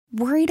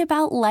Worried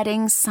about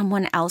letting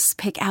someone else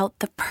pick out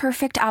the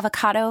perfect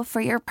avocado for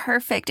your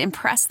perfect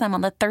impress them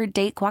on the third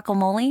date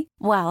guacamole?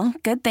 Well,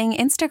 good thing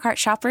Instacart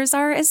shoppers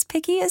are as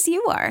picky as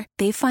you are.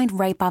 They find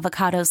ripe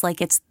avocados like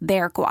it's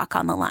their guac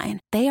on the line.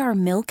 They are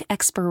milk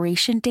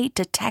expiration date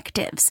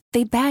detectives.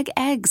 They bag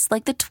eggs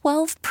like the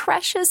 12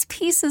 precious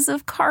pieces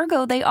of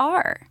cargo they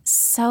are.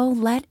 So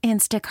let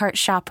Instacart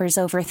shoppers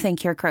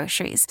overthink your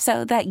groceries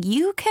so that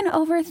you can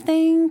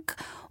overthink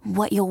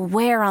what you'll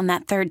wear on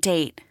that third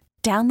date.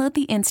 Download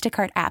the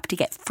Instacart app to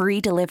get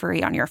free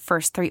delivery on your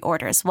first 3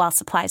 orders while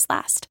supplies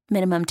last.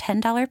 Minimum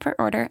 $10 per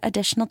order.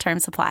 Additional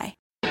terms apply.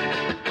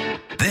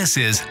 This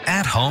is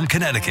At Home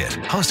Connecticut,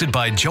 hosted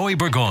by Joey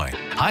Burgoyne,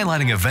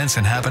 highlighting events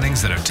and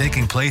happenings that are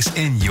taking place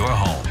in your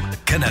home,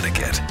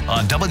 Connecticut,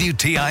 on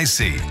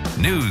WTIC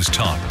News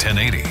Talk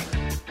 1080.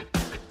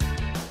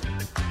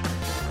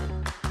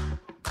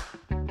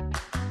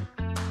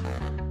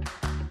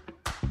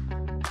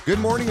 Good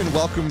morning and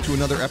welcome to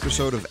another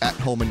episode of At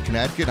Home in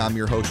Connecticut. I'm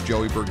your host,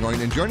 Joey Burgoyne,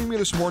 and joining me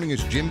this morning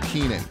is Jim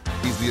Keenan.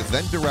 He's the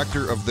event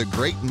director of the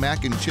Great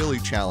Mac and Chili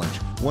Challenge,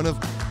 one of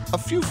a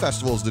few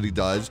festivals that he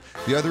does.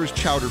 The other is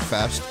Chowder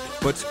Fest,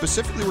 but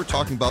specifically we're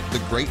talking about the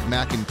Great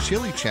Mac and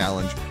Chili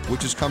Challenge,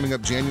 which is coming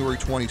up January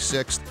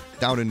 26th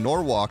down in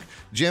Norwalk.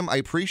 Jim, I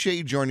appreciate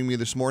you joining me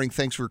this morning.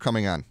 Thanks for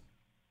coming on.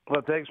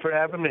 Well, thanks for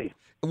having me.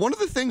 One of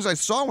the things I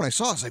saw when I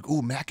saw it, I was like,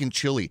 ooh, mac and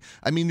chili.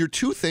 I mean, they're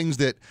two things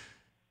that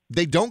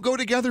they don't go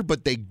together,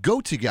 but they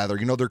go together.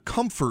 You know, they're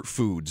comfort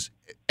foods.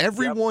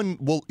 Everyone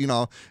will,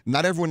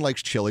 not everyone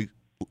likes chili.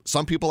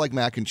 Some people like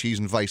mac and cheese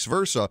and vice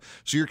versa.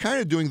 So you're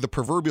kind of doing the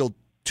proverbial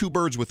two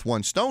birds with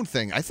one stone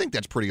thing. I think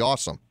that's pretty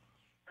awesome.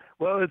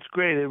 Well, it's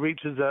great. It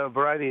reaches a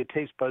variety of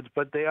taste buds,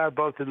 but they are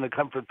both in the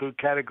comfort food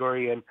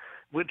category, and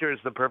winter is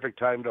the perfect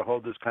time to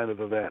hold this kind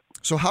of event.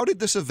 So how did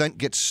this event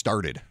get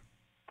started?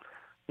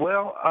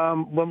 Well,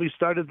 when we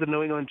started the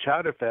New England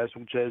Chowder Fest,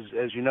 which,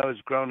 as you know, has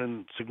grown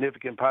in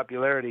significant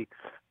popularity,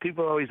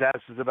 people always ask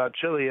us about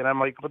chili, and I'm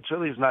like, well,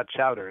 chili is not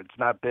chowder. It's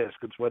not bisque.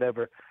 It's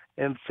whatever.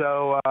 And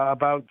so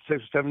about 6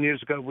 or 7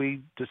 years ago,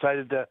 we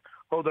decided to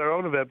hold our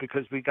own event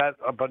because we got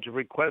a bunch of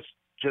requests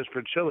just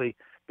for chili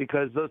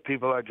because those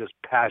people are just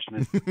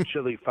passionate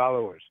chili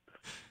followers.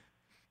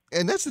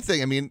 And that's the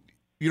thing. I mean,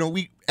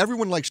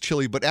 everyone likes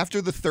chili, but after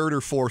the third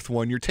or fourth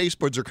one, your taste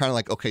buds are kind of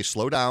like, okay,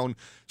 slow down.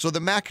 So the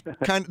mac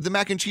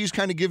and cheese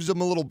kind of gives them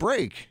a little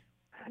break.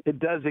 It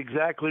does,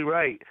 exactly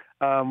right.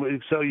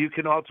 So you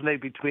can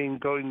alternate between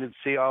going to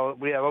see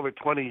we have over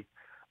 20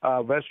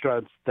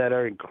 restaurants that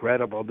are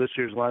incredible. This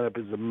year's lineup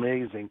is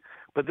amazing.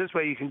 But this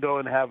way you can go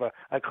and have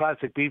a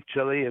classic beef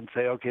chili and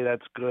say, okay,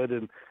 that's good,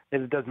 and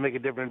it doesn't make a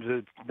difference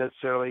if it's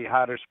necessarily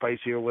hot or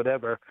spicy or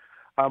whatever.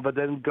 But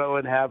then go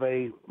and have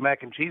a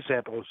mac and cheese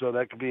sample. So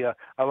that could be a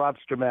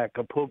lobster mac,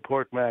 a pulled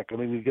pork mac. I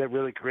mean, you get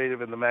really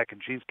creative in the mac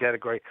and cheese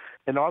category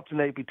and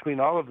alternate between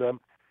all of them.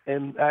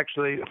 And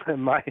actually, in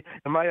my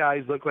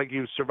eyes, look like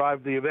you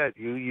survived the event.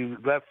 You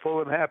left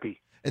full and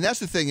happy. And that's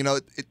the thing,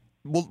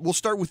 we'll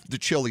start with the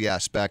chili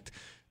aspect.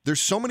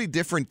 There's so many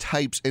different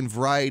types and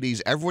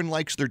varieties. Everyone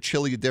likes their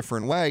chili a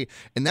different way.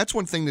 And that's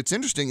one thing that's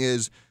interesting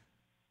is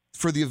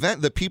for the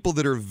event, the people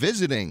that are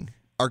visiting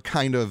are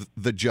kind of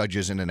the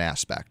judges in an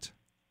aspect.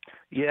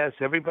 Yes,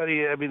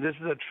 everybody. I mean, this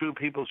is a true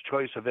People's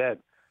Choice event,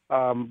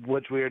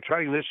 which we are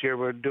trying this year.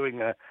 We're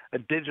doing a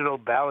digital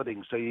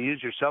balloting. So you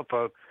use your cell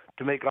phone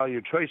to make all your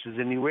choices,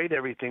 and you rate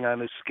everything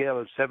on a scale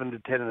of 7 to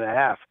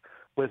 10.5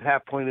 with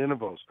half-point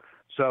intervals.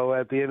 So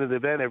at the end of the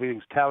event,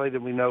 everything's tallied,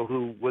 and we know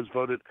who was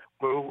voted,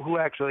 who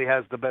actually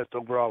has the best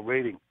overall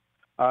rating.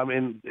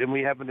 And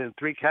we have it in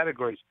 3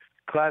 categories: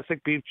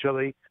 classic beef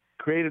chili,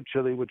 creative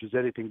chili, which is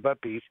anything but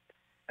beef,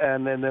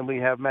 and then we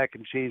have mac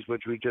and cheese,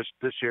 which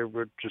this year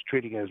we're just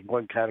treating as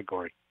one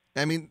category.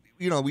 I mean,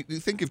 we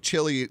think of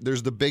chili.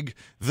 There's the big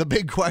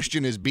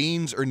question is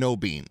beans or no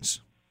beans.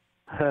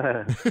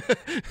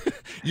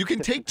 You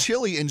can take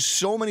chili in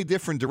so many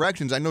different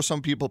directions. I know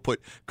some people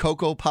put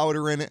cocoa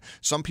powder in it.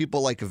 Some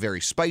people like a very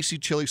spicy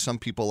chili. Some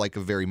people like a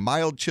very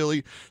mild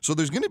chili. So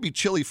there's going to be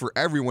chili for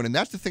everyone. And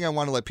that's the thing I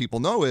want to let people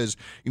know is,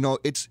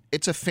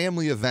 it's a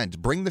family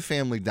event. Bring the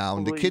family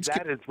down. The kids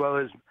as well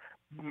as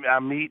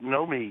meat,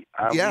 no meat.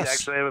 Yes. We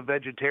actually have a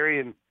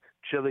vegetarian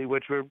chili,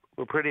 which we're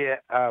pretty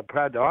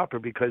proud to offer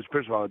because,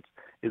 first of all,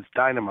 it's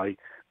dynamite,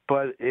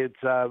 but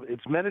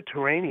it's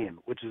Mediterranean,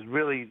 which is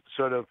really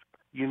sort of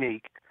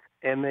unique.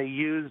 And they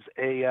use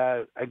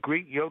a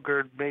Greek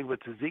yogurt made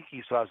with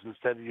tzatziki sauce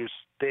instead of your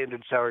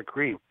standard sour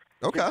cream.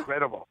 Okay. It's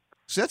incredible.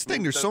 So that's the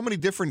thing. There's so many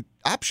different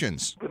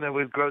options. And then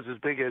it grows as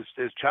big as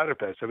Chowder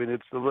Fest. I mean,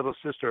 it's the little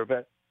sister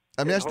event.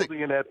 I mean,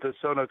 holding it at the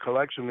Sono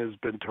Collection has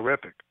been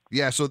terrific.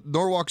 Yeah, so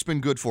Norwalk's been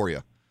good for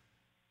you.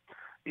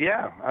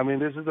 Yeah, I mean,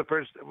 this is the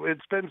first.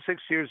 It's been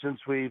 6 years since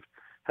we've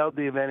held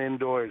the event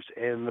indoors,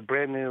 and the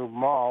brand new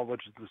mall,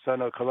 which is the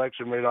Sono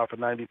Collection right off of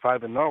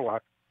 95 in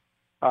Norwalk,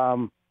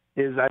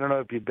 is, I don't know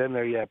if you've been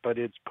there yet, but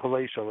it's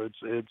palatial.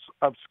 It's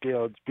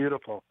upscale. It's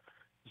beautiful.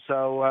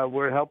 So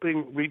we're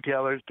helping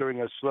retailers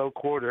during a slow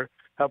quarter,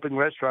 helping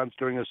restaurants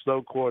during a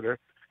slow quarter,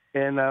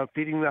 and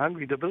feeding the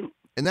hungry to boot.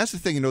 And that's the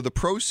thing, the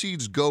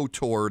proceeds go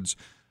towards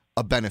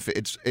a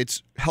benefit.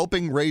 It's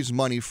helping raise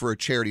money for a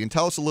charity. And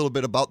tell us a little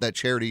bit about that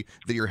charity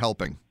that you're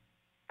helping.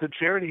 The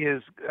charity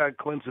is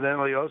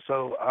coincidentally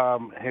also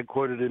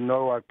headquartered in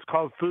Norwalk. It's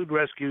called Food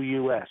Rescue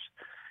US.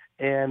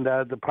 And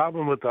the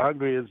problem with the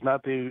hungry is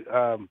not food.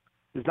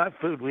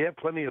 We have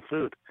plenty of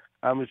food.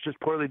 It's just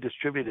poorly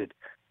distributed.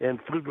 And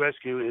Food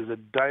Rescue is a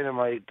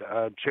dynamite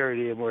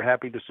charity, and we're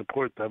happy to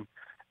support them.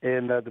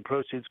 And the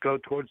proceeds go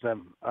towards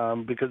them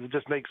because it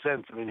just makes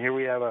sense. I mean, here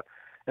we have an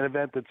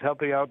event that's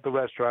helping out the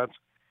restaurants,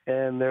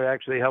 and they're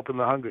actually helping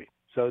the hungry.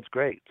 So it's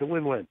great. It's a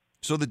win-win.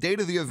 So the date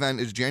of the event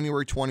is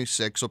January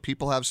 26th, so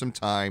people have some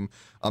time.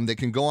 They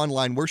can go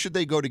online. Where should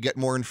they go to get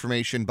more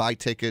information, buy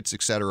tickets,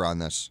 et cetera, on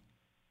this?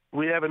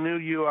 We have a new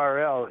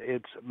URL.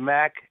 It's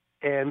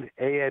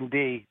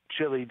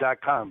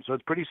macandchili.com. So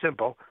it's pretty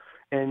simple,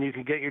 and you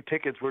can get your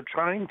tickets. We're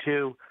trying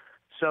to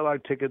sell our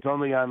tickets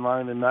only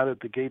online and not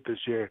at the gate this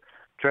year,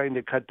 trying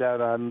to cut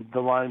down on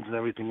the lines and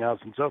everything else.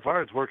 And so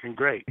far, it's working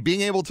great.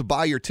 Being able to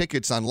buy your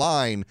tickets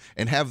online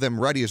and have them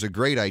ready is a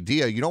great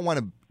idea. You don't want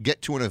to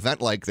get to an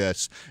event like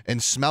this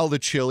and smell the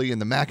chili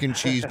and the mac and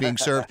cheese being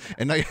served,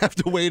 and now you have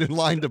to wait in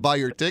line to buy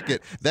your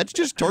ticket. That's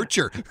just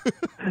torture.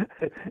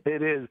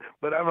 It is,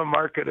 but I'm a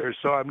marketer,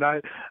 so I'm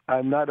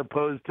not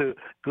opposed to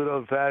good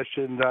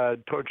old-fashioned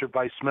torture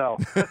by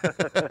smell.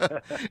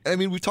 I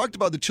mean, we talked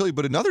about the chili,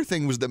 but another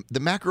thing was the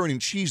macaroni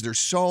and cheese. There's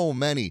so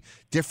many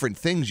different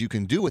things you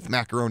can do with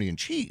macaroni and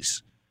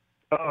cheese.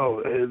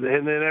 Oh, and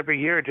then every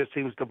year it just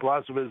seems to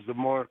blossom as the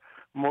more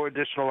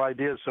additional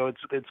ideas. So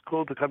it's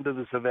cool to come to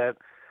this event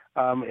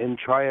and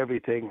try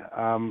everything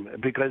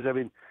because, I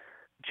mean,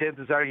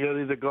 chances are you'll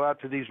either go out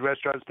to these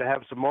restaurants to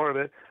have some more of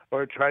it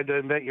or try to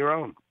invent your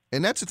own.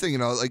 And that's the thing,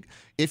 like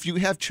if you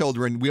have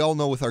children, we all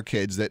know with our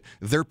kids that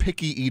they're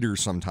picky eaters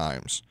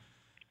sometimes.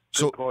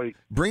 So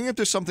bringing it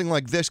to something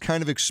like this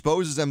kind of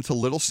exposes them to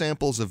little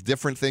samples of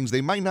different things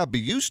they might not be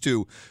used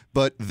to,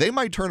 but they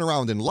might turn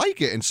around and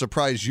like it and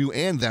surprise you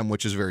and them,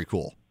 which is very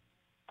cool.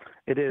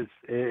 It is.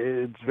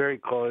 It's very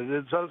cool.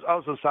 It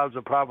also solves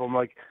a problem.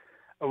 Like,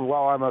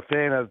 while I'm a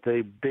fan of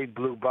the big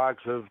blue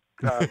box of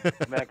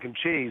mac and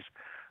cheese,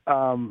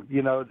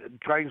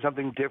 trying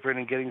something different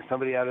and getting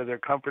somebody out of their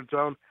comfort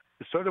zone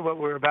is sort of what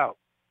we're about.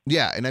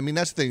 Yeah, and I mean,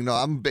 that's the thing.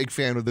 I'm a big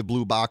fan of the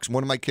blue box.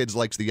 One of my kids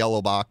likes the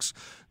yellow box,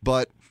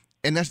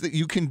 and that's that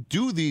you can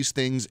do these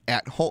things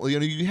at home.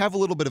 You have a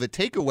little bit of a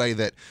takeaway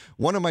that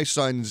one of my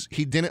sons,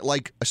 he didn't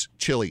like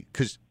chili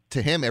because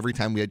to him, every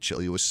time we had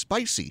chili, it was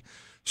spicy.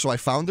 So I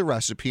found the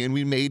recipe, and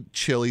we made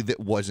chili that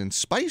wasn't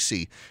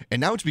spicy.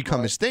 And now it's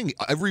become his thing.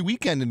 Every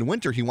weekend in the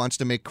winter, he wants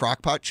to make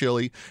crock pot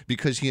chili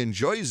because he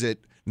enjoys it.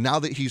 Now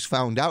that he's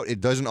found out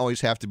it doesn't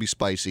always have to be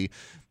spicy.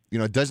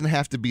 It doesn't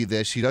have to be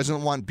this. He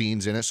doesn't want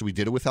beans in it, so we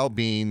did it without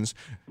beans.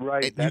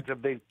 Right, that's a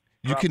big problem.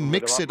 You can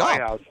mix it up.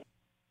 House.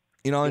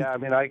 Yeah, I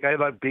mean, I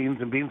love beans,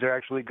 and beans are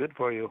actually good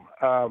for you.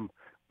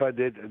 But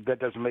that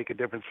doesn't make a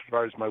difference as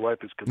far as my wife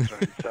is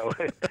concerned. So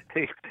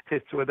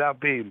it's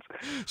without beans.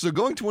 So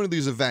going to one of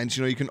these events,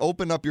 you can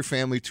open up your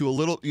family to a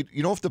little.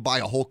 You don't have to buy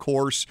a whole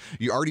course.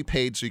 You already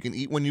paid, so you can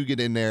eat when you get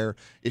in there.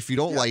 If you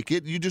don't like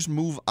it, you just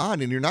move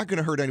on, and you're not going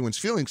to hurt anyone's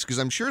feelings because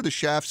I'm sure the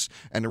chefs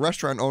and the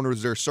restaurant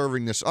owners that are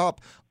serving this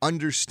up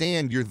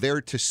understand you're there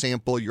to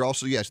sample. You're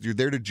also, you're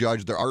there to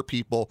judge. There are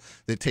people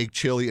that take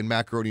chili and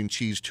macaroni and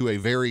cheese to a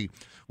very,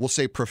 we'll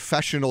say,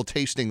 professional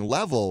tasting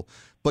level.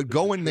 But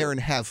go in there and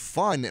have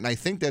fun, and I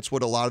think that's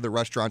what a lot of the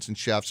restaurants and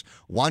chefs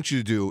want you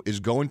to do is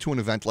go into an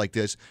event like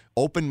this,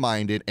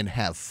 open-minded, and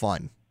have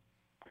fun.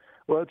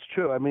 Well, it's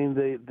true. I mean,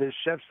 the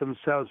chefs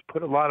themselves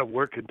put a lot of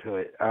work into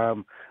it.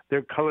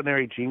 They're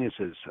culinary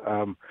geniuses.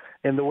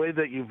 And the way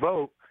that you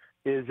vote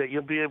is that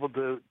you'll be able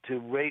to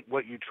rate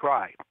what you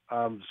try.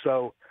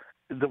 So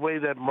the way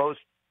that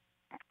most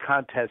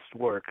contests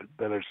work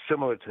that are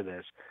similar to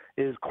this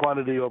is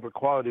quantity over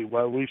quality,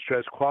 while we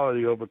stress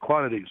quality over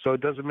quantity. So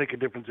it doesn't make a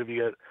difference if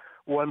you get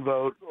one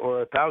vote or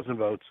 1,000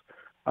 votes.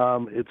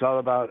 It's all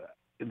about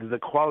the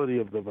quality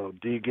of the vote.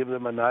 Do you give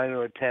them a 9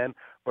 or a 10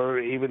 or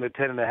even a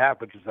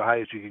 10.5, which is the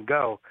highest you can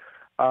go?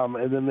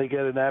 And then they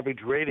get an average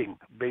rating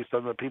based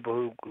on the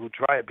people who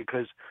try it,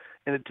 because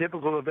in a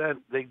typical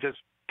event, they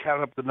just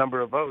count up the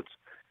number of votes,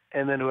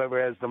 and then whoever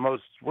has the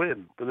most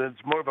win. But it's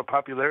more of a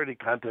popularity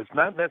contest,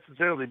 not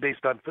necessarily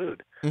based on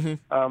food.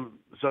 Mm-hmm.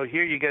 So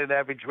here you get an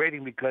average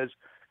rating because,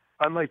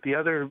 unlike the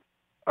other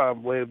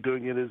way of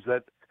doing it, is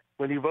that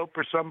when you vote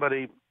for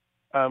somebody,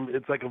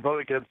 it's like a vote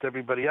against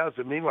everybody else.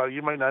 And meanwhile,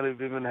 you might not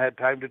have even had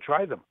time to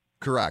try them.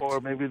 Correct. Or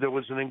maybe there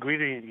was an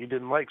ingredient you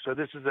didn't like. So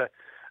this is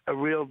a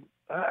real,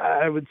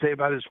 I would say,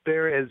 about as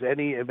fair as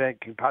any event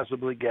can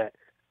possibly get.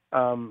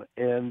 And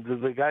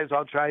the guys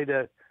all try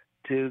to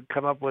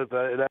come up with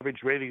an average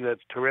rating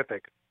that's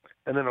terrific,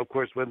 and then, of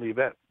course, win the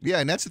event. Yeah,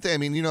 and that's the thing. I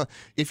mean,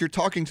 if you're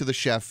talking to the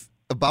chef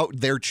about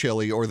their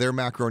chili or their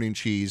macaroni and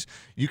cheese,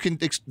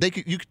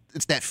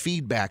 it's that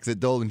feedback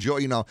that they'll enjoy.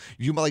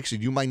 You like I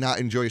said, you might not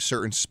enjoy a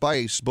certain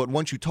spice, but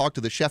once you talk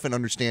to the chef and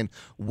understand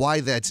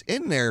why that's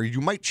in there,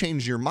 you might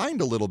change your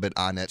mind a little bit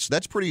on it. So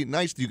that's pretty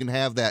nice that you can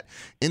have that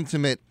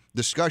intimate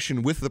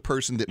discussion with the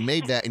person that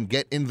made that and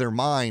get in their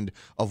mind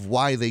of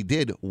why they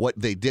did what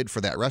they did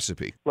for that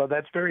recipe. Well,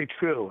 that's very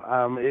true.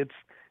 It's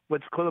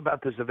what's cool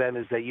about this event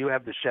is that you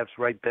have the chefs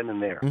right then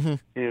and there.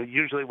 Mm-hmm. You know,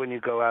 usually when you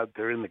go out,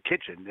 they're in the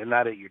kitchen and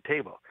not at your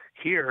table.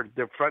 Here,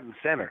 they're front and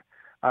center,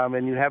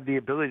 and you have the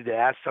ability to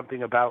ask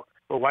something about,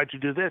 well, why'd you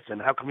do this,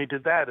 and how come you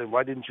did that, and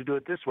why didn't you do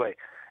it this way?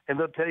 And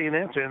they'll tell you an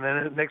answer, and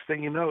then the next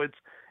thing you know, it's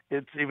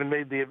even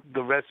made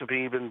the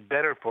recipe even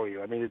better for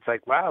you. I mean, it's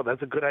like, wow,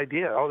 that's a good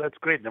idea. Oh, that's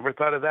great. Never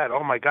thought of that.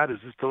 Oh my God, is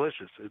this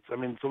delicious?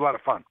 It's a lot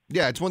of fun.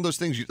 Yeah, it's one of those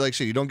things, like I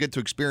say, you don't get to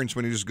experience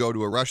when you just go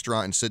to a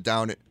restaurant and sit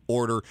down,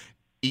 order,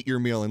 eat your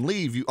meal, and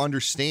leave. You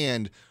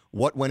understand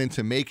what went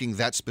into making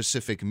that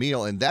specific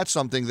meal. And that's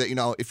something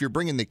that, if you're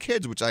bringing the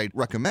kids, which I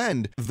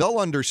recommend, they'll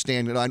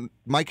understand it.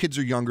 My kids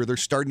are younger. They're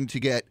starting to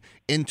get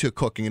into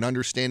cooking and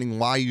understanding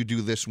why you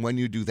do this, when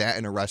you do that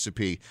in a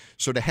recipe.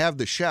 So to have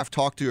the chef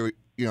talk to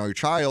your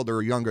child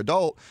or a young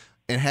adult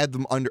and had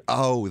them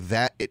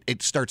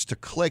it starts to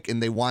click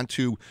and they want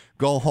to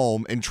go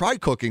home and try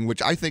cooking,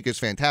 which I think is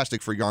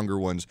fantastic for younger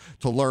ones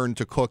to learn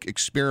to cook,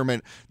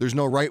 experiment. There's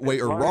no right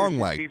way or wrong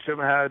way. Teach them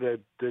how to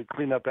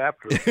clean up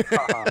after.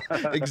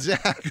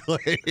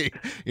 Exactly.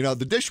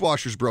 The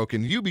dishwasher's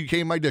broken. You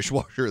became my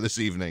dishwasher this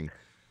evening.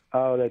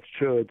 Oh, that's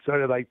true. It's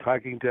sort of like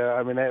talking to,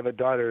 I have a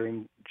daughter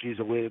and she's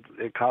away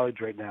at college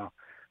right now.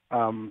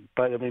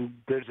 But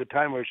there's a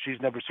time where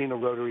she's never seen a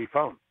rotary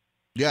phone.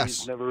 Yes.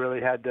 She's never really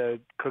had to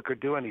cook or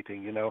do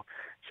anything,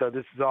 So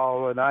this is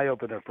all an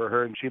eye-opener for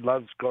her, and she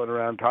loves going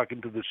around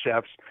talking to the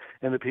chefs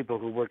and the people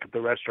who work at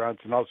the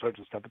restaurants and all sorts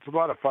of stuff. It's a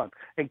lot of fun.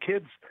 And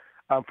kids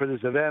for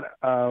this event,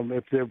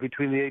 if they're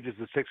between the ages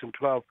of 6 and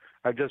 12,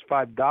 are just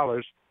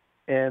 $5.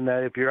 And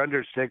if you're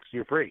under 6,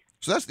 you're free.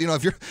 So that's,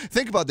 if you're,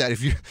 think about that.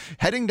 If you're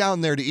heading down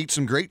there to eat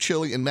some great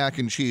chili and mac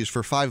and cheese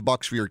for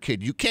 $5 for your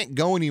kid, you can't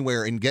go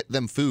anywhere and get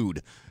them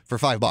food for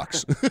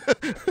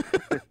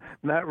 $5.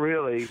 Not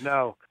really,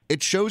 no.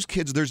 It shows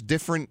kids there's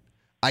different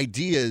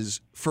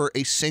ideas for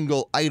a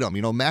single item.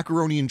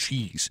 Macaroni and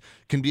cheese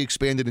can be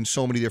expanded in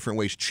so many different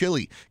ways.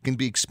 Chili can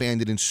be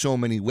expanded in so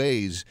many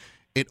ways.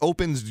 It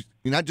opens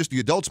not just the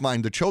adult's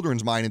mind, the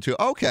children's mind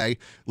into, okay,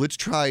 let's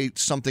try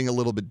something a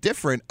little bit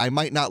different. I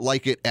might not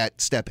like it at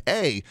step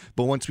A,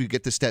 but once we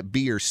get to step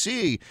B or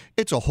C,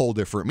 it's a whole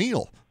different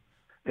meal.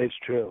 It's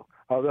true.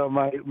 Although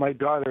my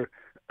daughter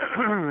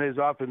has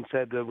often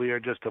said that we are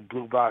just a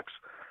blue box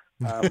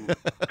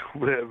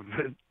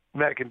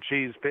mac and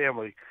cheese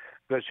family,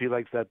 because she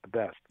likes that the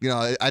best.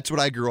 That's what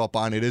I grew up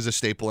on. It is a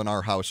staple in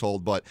our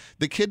household. But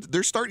the kids,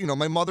 they're starting.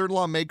 My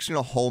mother-in-law makes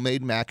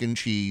homemade mac and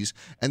cheese,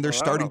 and they're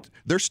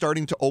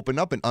starting to open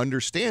up and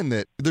understand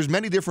that there's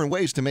many different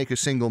ways to make a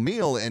single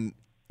meal. And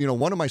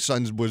one of my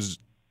sons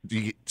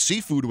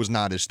seafood was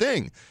not his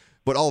thing,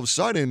 but all of a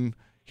sudden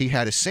he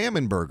had a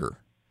salmon burger.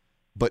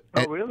 But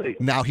really?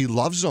 Now he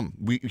loves them.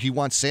 He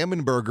wants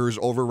salmon burgers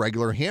over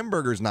regular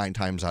hamburgers 9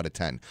 times out of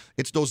 10.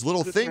 It's those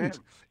little things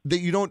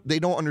that they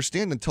don't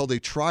understand until they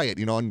try it.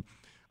 And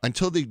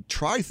until they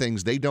try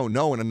things they don't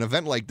know. And an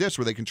event like this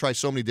where they can try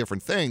so many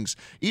different things,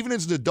 even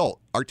as an adult,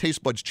 our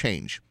taste buds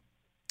change.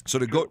 So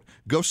to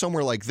go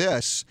somewhere like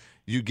this,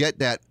 you get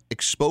that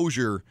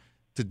exposure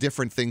to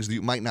different things that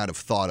you might not have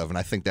thought of, and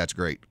I think that's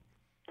great.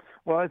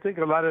 Well, I think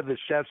a lot of the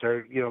chefs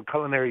are,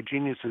 culinary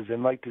geniuses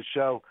and like to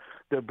show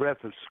their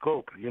breadth of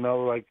scope.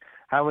 Like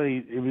how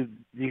many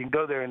you can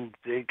go there and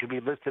it could be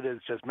listed as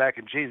just mac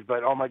and cheese,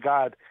 but oh my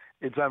God,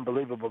 it's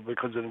unbelievable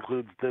because it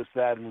includes this,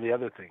 that, and the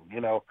other thing.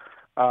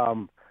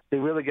 They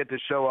really get to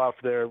show off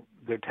their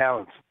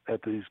talents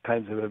at these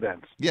kinds of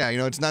events. Yeah,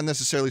 it's not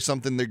necessarily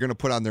something they're going to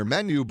put on their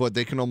menu, but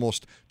they can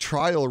almost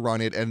trial run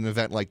it at an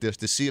event like this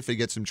to see if they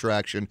get some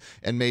traction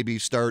and maybe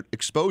start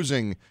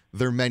exposing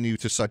their menu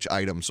to such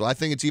items. So I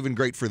think it's even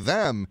great for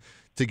them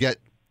to get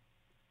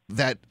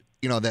that,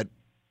 that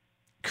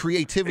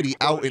creativity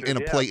out in a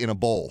plate in a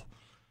bowl.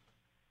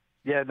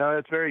 Yeah, no,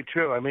 that's very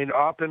true.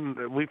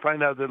 Often we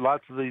find out that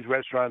lots of these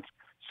restaurants,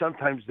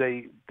 sometimes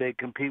they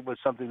compete with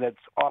something that's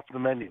off the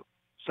menu,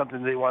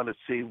 something they want to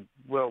see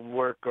will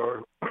work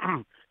or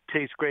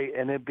taste great,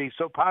 and it'd be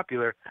so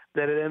popular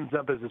that it ends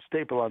up as a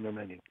staple on the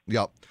menu.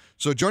 Yep.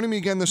 So joining me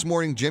again this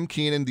morning, Jim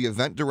Keenan, the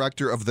event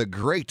director of the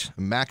Great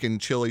Mac and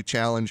Chili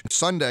Challenge.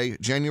 Sunday,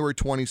 January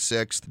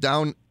 26th,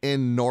 down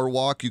in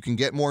Norwalk. You can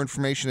get more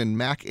information in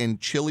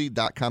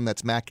macandchili.com.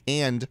 That's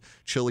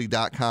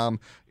macandchili.com.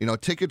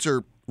 Tickets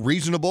are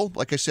reasonable.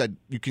 Like I said,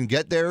 you can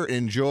get there and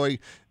enjoy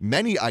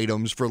many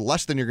items for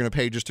less than you're going to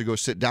pay just to go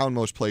sit down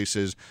most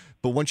places.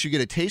 But once you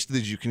get a taste of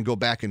these, you can go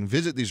back and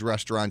visit these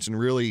restaurants and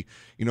really,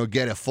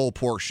 get a full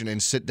portion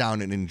and sit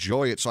down and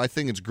enjoy it. So I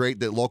think it's great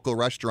that local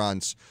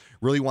restaurants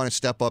really want to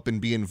step up and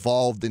be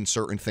involved in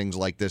certain things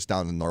like this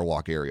down in the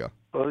Norwalk area.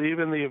 Well,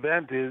 even the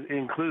event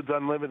includes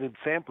unlimited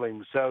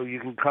sampling, so you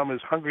can come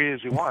as hungry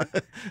as you want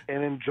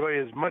and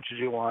enjoy as much as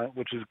you want,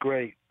 which is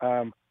great.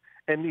 And,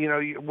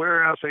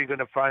 where else are you going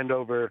to find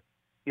over,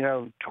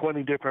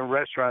 20 different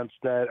restaurants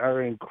that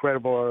are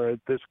incredible or at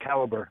this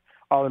caliber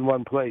all in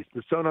one place?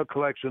 The Sono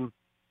Collection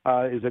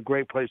is a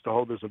great place to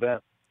hold this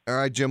event. All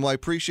right, Jim. Well, I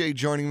appreciate you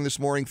joining me this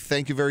morning.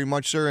 Thank you very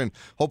much, sir. And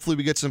hopefully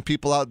we get some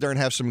people out there and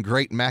have some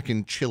great mac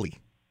and chili.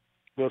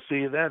 We'll see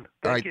you then.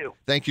 Thank you.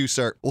 Thank you,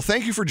 sir. Well,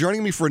 thank you for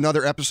joining me for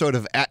another episode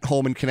of At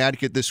Home in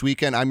Connecticut this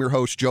weekend. I'm your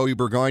host, Joey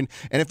Burgoyne.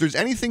 And if there's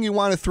anything you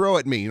want to throw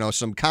at me,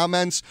 some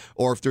comments,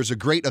 or if there's a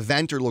great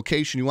event or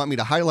location you want me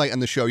to highlight on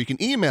the show, you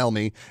can email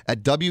me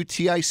at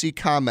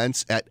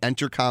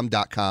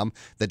WTICcomments@entercom.com.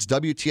 That's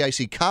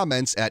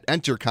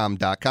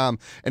WTICcomments@entercom.com.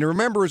 And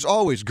remember, as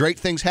always, great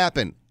things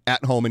happen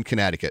at home in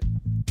Connecticut.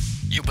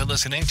 You've been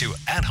listening to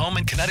At Home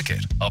in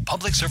Connecticut, a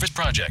public service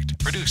project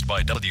produced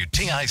by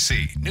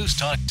WTIC News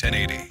Talk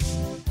 1080.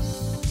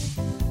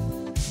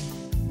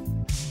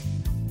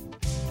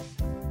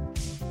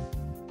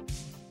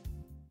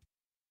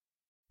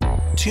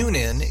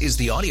 TuneIn is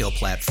the audio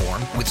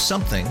platform with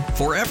something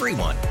for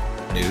everyone.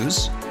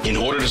 News. In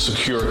order to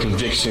secure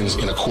convictions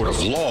in a court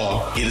of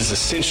law, it is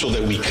essential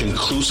that we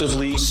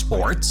conclusively.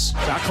 Sports.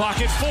 The clock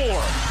at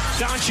 4.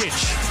 Doncic.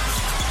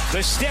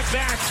 The step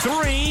back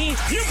 3.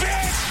 You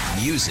bet.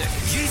 Music.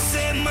 You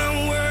set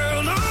my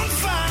world on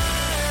fire.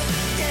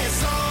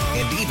 Yes,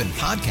 and even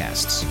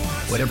podcasts.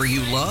 Whatever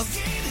you love,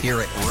 hear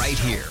it right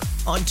here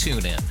on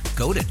TuneIn.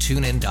 Go to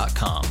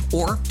TuneIn.com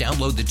or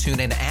download the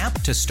TuneIn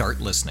app to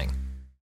start listening.